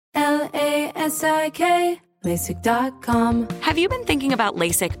LASIK, LASIK.com. Have you been thinking about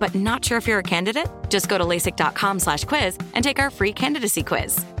LASIK but not sure if you're a candidate? Just go to LASIK.com/quiz and take our free candidacy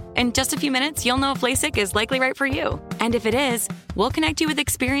quiz. In just a few minutes, you'll know if LASIK is likely right for you. And if it is, we'll connect you with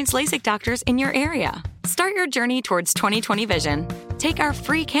experienced LASIK doctors in your area. Start your journey towards 20/20 vision. Take our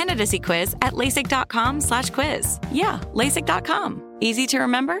free candidacy quiz at LASIK.com/quiz. Yeah, LASIK.com. Easy to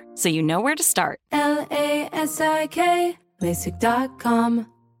remember, so you know where to start. LASIK, LASIK.com.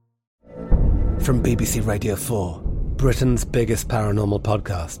 From BBC Radio 4, Britain's biggest paranormal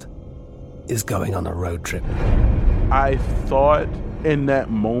podcast is going on a road trip. I thought in that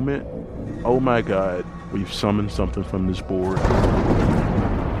moment, oh my God, we've summoned something from this board.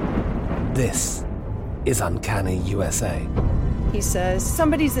 This is Uncanny USA. He says,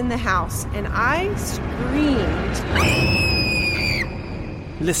 somebody's in the house, and I screamed.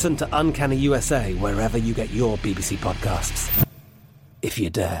 Listen to Uncanny USA wherever you get your BBC podcasts, if you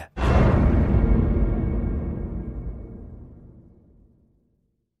dare.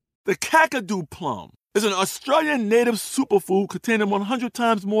 The Kakadu plum is an Australian native superfood containing 100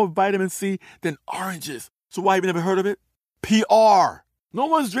 times more vitamin C than oranges. So why have you never heard of it? PR. No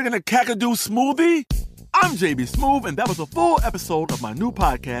one's drinking a Kakadu smoothie? I'm JB Smoove, and that was a full episode of my new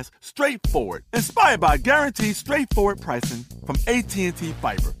podcast, Straightforward, inspired by guaranteed straightforward pricing from AT&T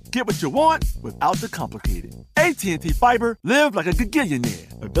Fiber. Get what you want without the complicated. AT&T Fiber, live like a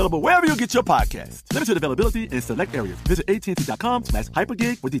gigillionaire. Available wherever you get your podcasts. Limited availability in select areas. Visit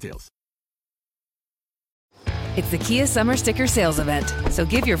AT&T.com/hypergig for details. It's the Kia Summer Sticker Sales Event, so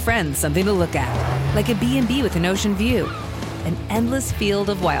give your friends something to look at. Like a B&B with an ocean view, an endless field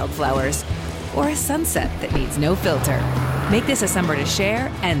of wildflowers, or a sunset that needs no filter. Make this a summer to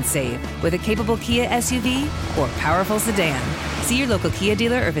share and save with a capable Kia SUV or powerful sedan. See your local Kia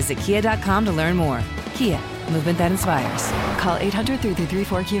dealer or visit kia.com to learn more. Kia, movement that inspires. Call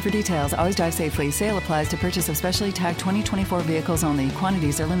 800-3334-KIA for details. Always drive safely. Sale applies to purchase of specially tagged 2024 vehicles only.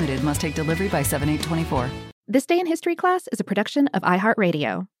 Quantities are limited. Must take delivery by 7/8/24. This Day in History class is a production of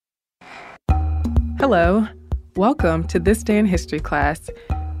iHeartRadio. Hello. Welcome to This Day in History class,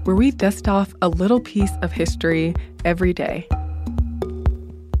 where we dust off a little piece of history every day.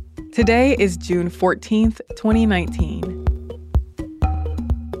 Today is June 14th, 2019.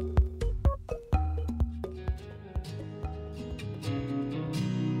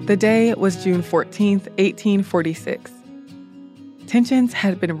 The day was June 14th, 1846. Tensions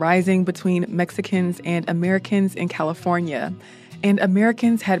had been rising between Mexicans and Americans in California, and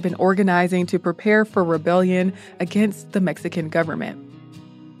Americans had been organizing to prepare for rebellion against the Mexican government.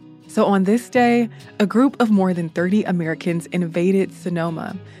 So on this day, a group of more than 30 Americans invaded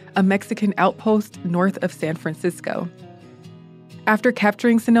Sonoma, a Mexican outpost north of San Francisco. After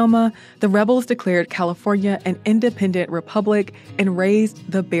capturing Sonoma, the rebels declared California an independent republic and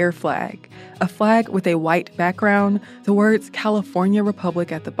raised the Bear flag, a flag with a white background, the words California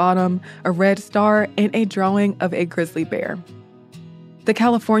Republic at the bottom, a red star, and a drawing of a grizzly bear. The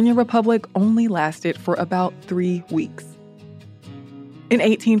California Republic only lasted for about 3 weeks. In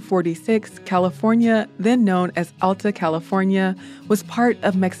 1846, California, then known as Alta California, was part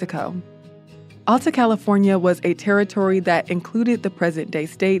of Mexico. Alta California was a territory that included the present-day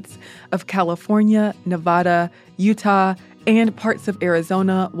states of California, Nevada, Utah, and parts of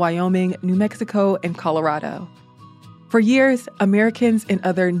Arizona, Wyoming, New Mexico, and Colorado. For years, Americans and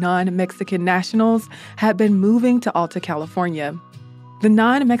other non-Mexican nationals had been moving to Alta California. The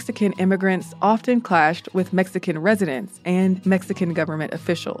non-Mexican immigrants often clashed with Mexican residents and Mexican government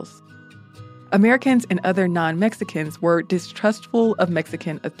officials. Americans and other non-Mexicans were distrustful of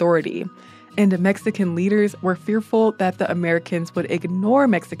Mexican authority, and Mexican leaders were fearful that the Americans would ignore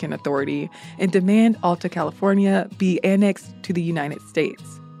Mexican authority and demand Alta California be annexed to the United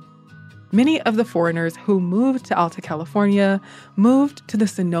States. Many of the foreigners who moved to Alta California moved to the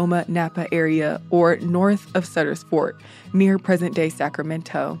Sonoma-Napa area or north of Sutter's Fort, near present-day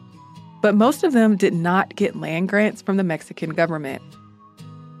Sacramento. But most of them did not get land grants from the Mexican government.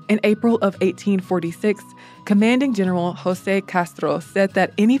 In April of 1846, Commanding General Jose Castro said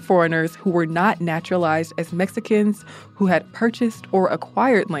that any foreigners who were not naturalized as Mexicans who had purchased or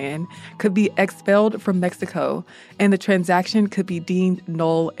acquired land could be expelled from Mexico, and the transaction could be deemed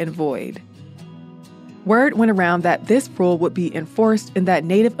null and void. Word went around that this rule would be enforced and that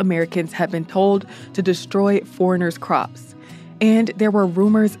Native Americans had been told to destroy foreigners' crops. And there were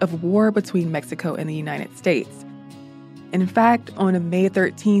rumors of war between Mexico and the United States. In fact, on May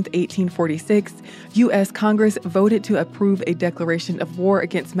 13, 1846, U.S. Congress voted to approve a declaration of war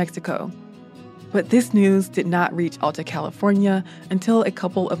against Mexico. But this news did not reach Alta California until a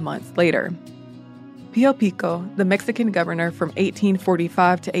couple of months later. Pío Pico, the Mexican governor from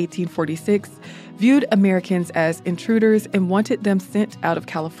 1845 to 1846, viewed Americans as intruders and wanted them sent out of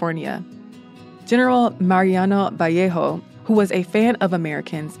California. General Mariano Vallejo, who was a fan of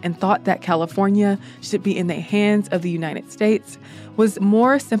Americans and thought that California should be in the hands of the United States, was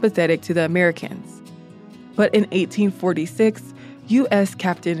more sympathetic to the Americans. But in 1846, U.S.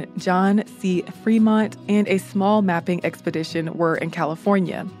 Captain John C. Fremont and a small mapping expedition were in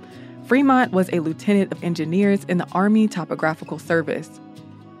California. Fremont was a lieutenant of engineers in the Army Topographical Service.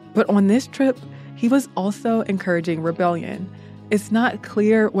 But on this trip, he was also encouraging rebellion. It's not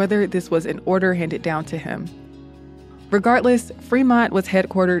clear whether this was an order handed down to him. Regardless, Fremont was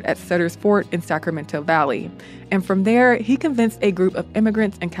headquartered at Sutter's Fort in Sacramento Valley, and from there, he convinced a group of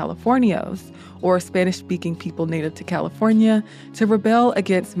immigrants and Californios, or Spanish-speaking people native to California, to rebel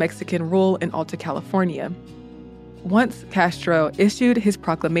against Mexican rule in Alta California. Once Castro issued his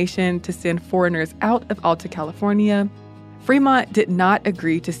proclamation to send foreigners out of Alta California, Fremont did not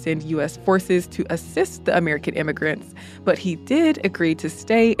agree to send U.S. forces to assist the American immigrants, but he did agree to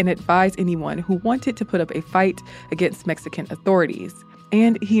stay and advise anyone who wanted to put up a fight against Mexican authorities,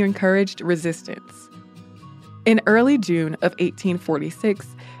 and he encouraged resistance. In early June of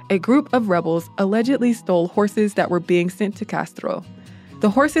 1846, a group of rebels allegedly stole horses that were being sent to Castro. The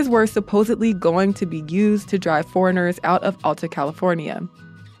horses were supposedly going to be used to drive foreigners out of Alta California.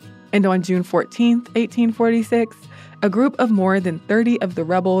 And on June 14, 1846, a group of more than 30 of the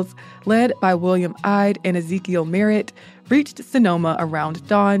rebels, led by William Ide and Ezekiel Merritt, reached Sonoma around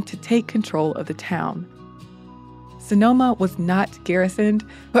dawn to take control of the town. Sonoma was not garrisoned,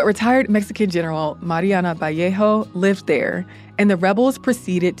 but retired Mexican General Mariano Vallejo lived there, and the rebels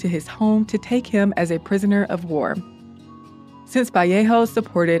proceeded to his home to take him as a prisoner of war. Since Vallejo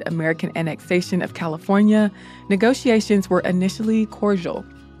supported American annexation of California, negotiations were initially cordial.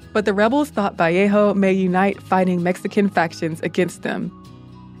 But the rebels thought Vallejo may unite fighting Mexican factions against them.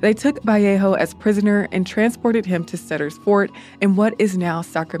 They took Vallejo as prisoner and transported him to Sutter's Fort in what is now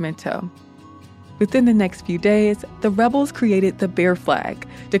Sacramento. Within the next few days, the rebels created the Bear Flag,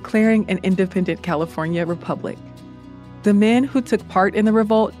 declaring an independent California republic. The men who took part in the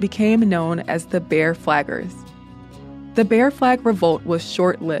revolt became known as the Bear Flaggers. The Bear Flag revolt was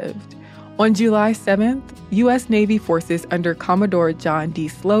short-lived. On July 7th, U.S. Navy forces under Commodore John D.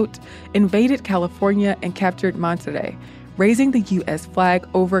 Sloat invaded California and captured Monterey, raising the U.S. flag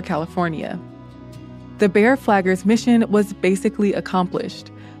over California. The Bear Flaggers' mission was basically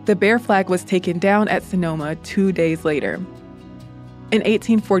accomplished. The Bear Flag was taken down at Sonoma 2 days later. In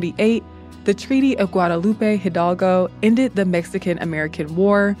 1848, the Treaty of Guadalupe Hidalgo ended the Mexican-American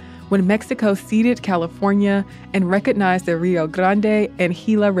War when Mexico ceded California and recognized the Rio Grande and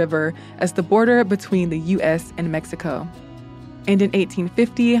Gila River as the border between the U.S. and Mexico. And in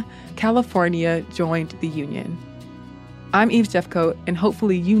 1850, California joined the Union. I'm Eve Jeffcoat, and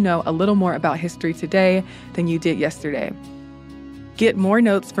hopefully you know a little more about history today than you did yesterday. Get more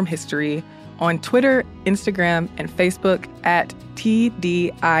notes from history on Twitter, Instagram, and Facebook at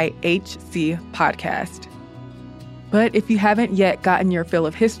TDIHC Podcast. But if you haven't yet gotten your fill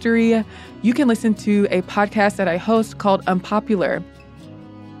of history, you can listen to a podcast that I host called Unpopular.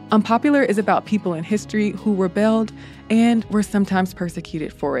 Unpopular is about people in history who rebelled and were sometimes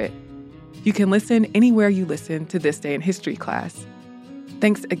persecuted for it. You can listen anywhere you listen to This Day in History class.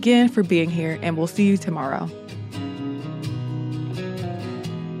 Thanks again for being here, and we'll see you tomorrow.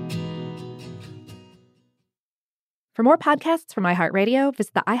 For more podcasts from iHeartRadio,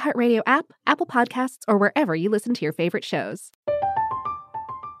 visit the iHeartRadio app, Apple Podcasts, or wherever you listen to your favorite shows.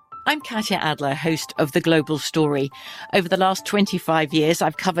 I'm Katya Adler, host of The Global Story. Over the last 25 years,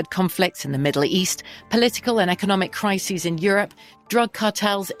 I've covered conflicts in the Middle East, political and economic crises in Europe, drug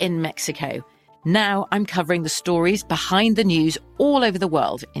cartels in Mexico. Now I'm covering the stories behind the news all over the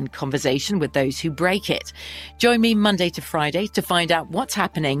world in conversation with those who break it. Join me Monday to Friday to find out what's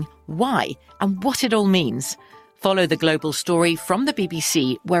happening, why, and what it all means. Follow The Global Story from the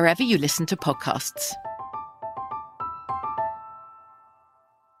BBC wherever you listen to podcasts.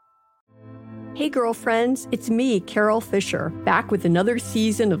 Hey girlfriends, it's me, Carol Fisher, back with another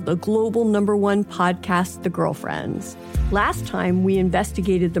season of the global #1 podcast, The Girlfriends. Last time, we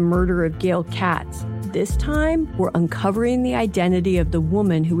investigated the murder of Gail Katz. This time, we're uncovering the identity of the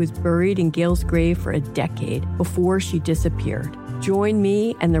woman who was buried in Gail's grave for a decade before she disappeared. Join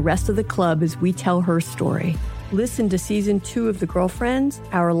me and the rest of the club as we tell her story. Listen to Season 2 of The Girlfriends,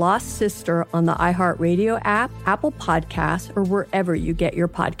 Our Lost Sister on the iHeartRadio app, Apple Podcasts, or wherever you get your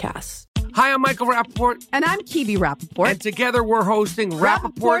podcasts. Hi, I'm Michael Rappaport. And I'm Kibi Rappaport. And together we're hosting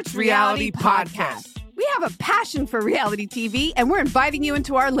Rappaport's Reality Podcast. We have a passion for reality TV, and we're inviting you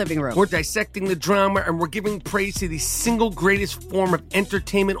into our living room. We're dissecting the drama, and we're giving praise to the single greatest form of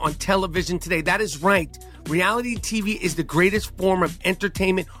entertainment on television today. That is right. Reality TV is the greatest form of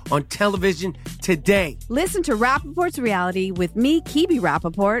entertainment on television today. Listen to Rappaport's Reality with me, Kibi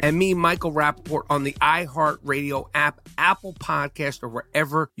Rappaport. And me, Michael Rappaport, on the iHeartRadio app, Apple Podcast, or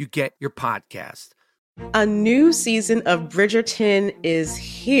wherever you get your podcast. A new season of Bridgerton is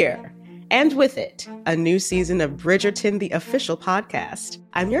here. And with it, a new season of Bridgerton, the official podcast.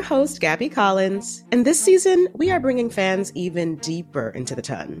 I'm your host, Gabby Collins, and this season, we are bringing fans even deeper into the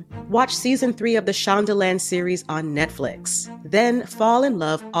ton. Watch season 3 of the Shondaland series on Netflix. Then fall in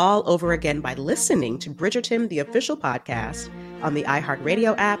love all over again by listening to Bridgerton, the official podcast, on the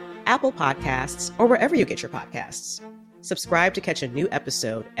iHeartRadio app, Apple Podcasts, or wherever you get your podcasts. Subscribe to catch a new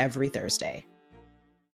episode every Thursday.